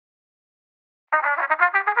What's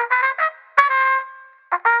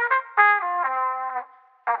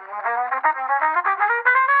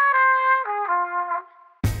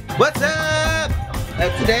up?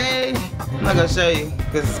 Today, I'm not gonna show you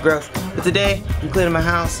because it's gross, but today I'm cleaning my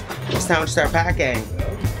house. It's time to start packing.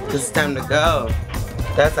 It's time to go.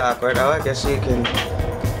 That's awkward. Oh, I guess you can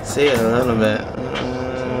see it a little bit.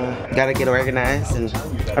 Gotta get organized, and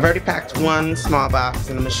I've already packed one small box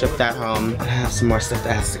and I'm gonna ship that home. I have some more stuff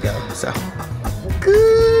that has to go, so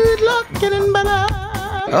good luck getting better.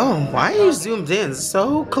 Oh, why are you zoomed in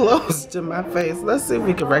so close to my face? Let's see if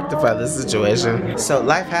we can rectify this situation. So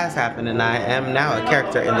life has happened and I am now a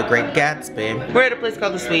character in The Great Gatsby. We're at a place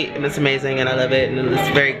called The Suite and it's amazing and I love it, and it's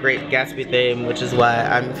a very Great Gatsby theme, which is why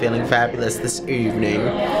I'm feeling fabulous this evening.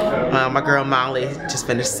 My girl Molly just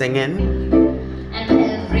finished singing.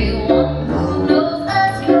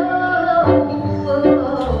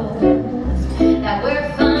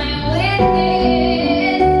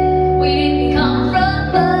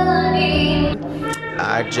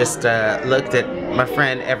 I just looked at my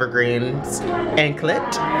friend Evergreen's anklet.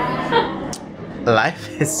 Life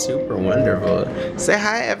is super wonderful. Say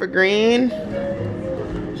hi, Evergreen.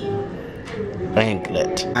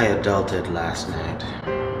 Anklet. I adulted last night.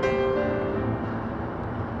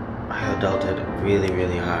 I adulted really,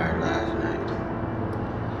 really hard last night.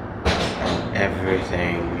 And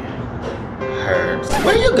everything hurts.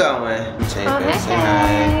 Where are you going? Say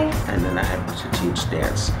hi. And then I have to teach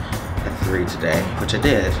dance at 3 today, which I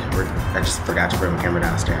did. I just forgot to bring my camera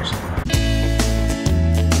downstairs.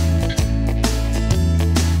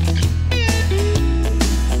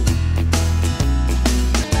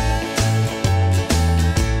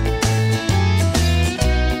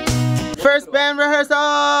 First band rehearsal!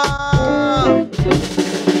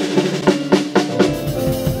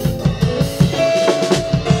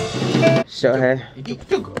 Shohei.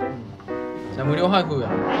 자, 무료 하고요.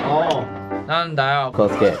 난 나야.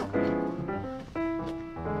 Kosuke.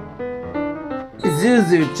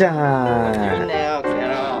 Zuzu-chan.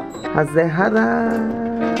 Hazehara.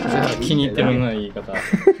 気に入ってるの言い方。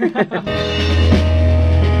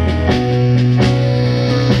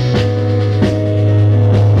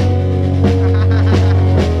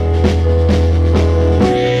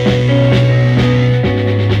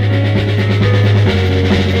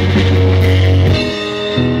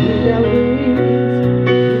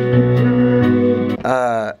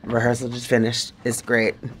Rehearsal just finished. It's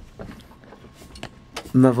great.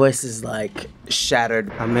 My voice is like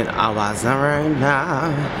shattered. I'm in Awaza right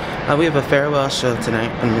now. We have a farewell show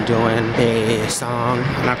tonight and we're doing a song,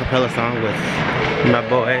 an acapella song with my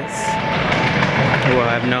boys, who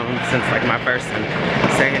I've known since like my first and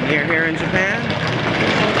second year here in Japan.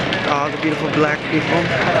 All the beautiful black people.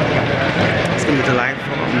 It's gonna be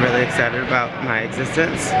delightful. I'm really excited about my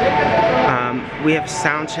existence. We have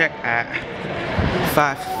sound check at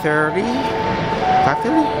 5:30?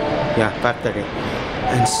 5:30? Yeah, 5:30.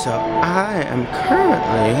 And so I am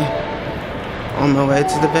currently on my way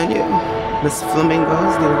to the venue. Miss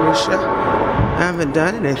Flamingo's the Arisha. I haven't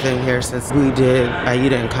done anything here since we did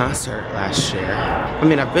Aida in concert last year. I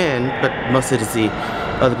mean, I've been, but mostly to see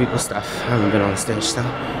other people's stuff. I haven't been on stage, so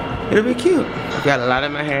it'll be cute. I've got a lot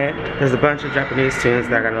in my head. There's a bunch of Japanese tunes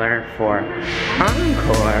that I gotta learn for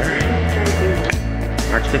Encore,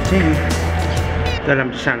 March 15th, that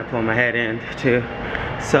I'm just trying to pull my head in to.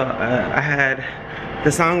 So I had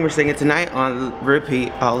the song we're singing tonight on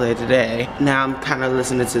repeat all day today. Now I'm kind of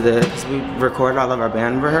listening to because we record all of our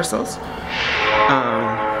band rehearsals.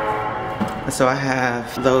 So I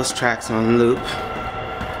have those tracks on loop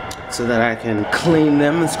so that I can clean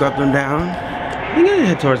them and scrub them down. I'm gonna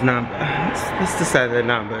head towards Namba. Let's decide that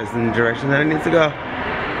Namba is in the direction that I need to go.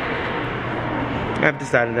 I've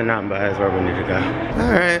decided that Namba is where we need to go.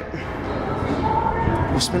 Alright.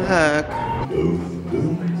 Wish me luck.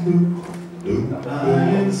 I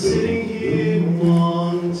am sitting here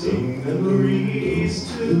wanting memories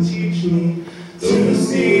to teach me to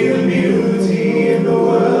see the beauty in the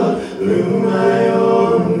world through my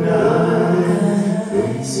own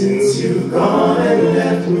eyes. Since you've gone and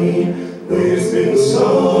left me, there's been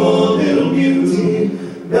so little beauty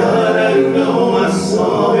that I know I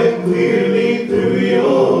saw it clearly through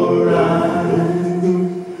your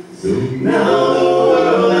eyes. Now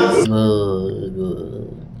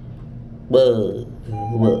the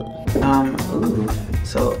world outside.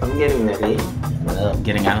 So I'm getting ready.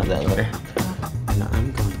 Getting out of the elevator. And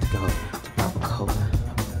I'm going to go to Papacola.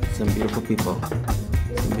 Some beautiful people.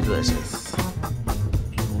 It's gonna be delicious.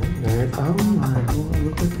 Oh my god,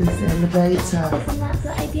 look at this elevator. That's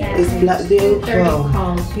the idea. It's black beautiful.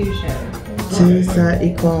 Call to show. Tuesday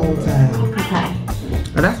equals. Okay.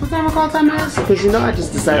 Oh, that's what time of call time is? Because you know I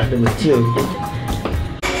just decided it was 2.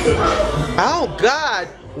 Oh God,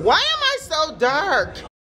 why am I so dark?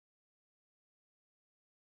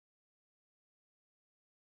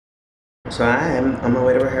 So I'm on my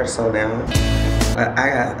way to rehearsal now. I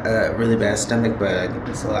got a really bad stomach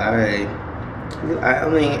bug, so I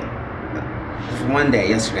only, one day,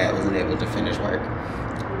 yesterday, I wasn't able to finish work.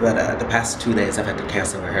 But the past 2 days I've had to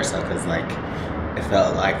cancel rehearsal because like, it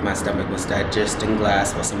felt like my stomach was digesting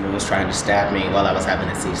glass while someone was trying to stab me while I was having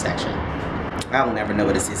a C-section. I'll never know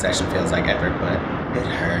what a C-section feels like ever, but it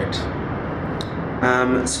hurt.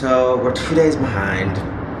 So we're 2 days behind,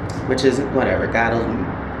 which is whatever.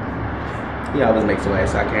 He always makes a way,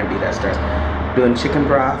 so I can't be that stressed. Doing chicken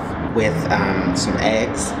broth with some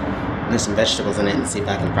eggs and some vegetables in it and see if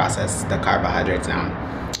I can process the carbohydrates now.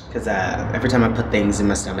 Because every time I put things in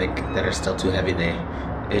my stomach that are still too heavy,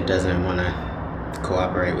 it doesn't want to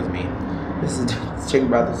cooperate with me. This chicken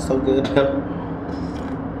broth is so good.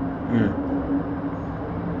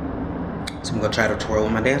 So I'm gonna try to twirl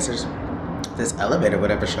with my dancers. If this elevator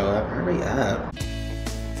would ever show up, hurry up.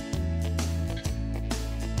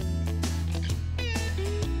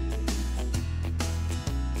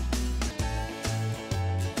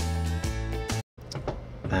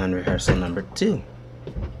 Band rehearsal number 2.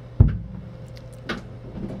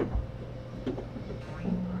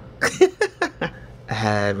 I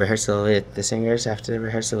had rehearsal with the singers after the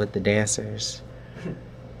rehearsal with the dancers.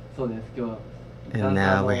 And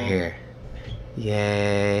now we're here.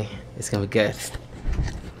 Yay. It's gonna be good.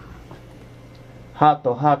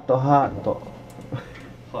 Hato, hato, hato.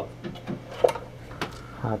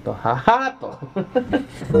 Hato, hato.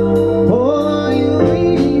 Oh, you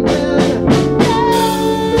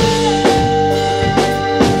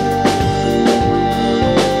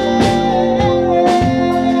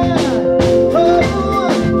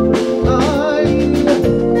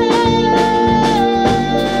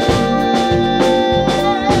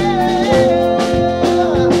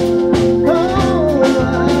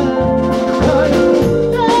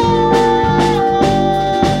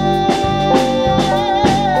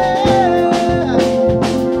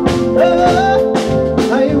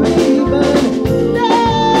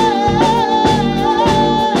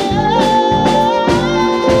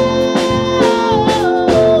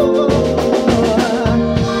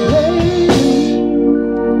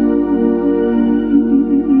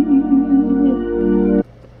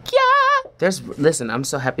listen, I'm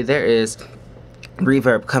so happy there is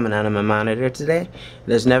reverb coming out of my monitor today.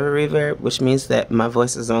 There's never reverb, which means that my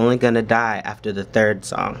voice is only gonna die after the 3rd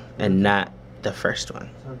song and not the 1st one.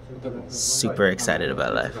 Super excited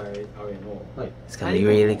about life. It's gonna be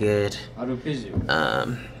really good. I'm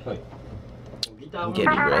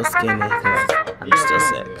getting real skinny because I'm still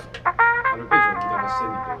sick.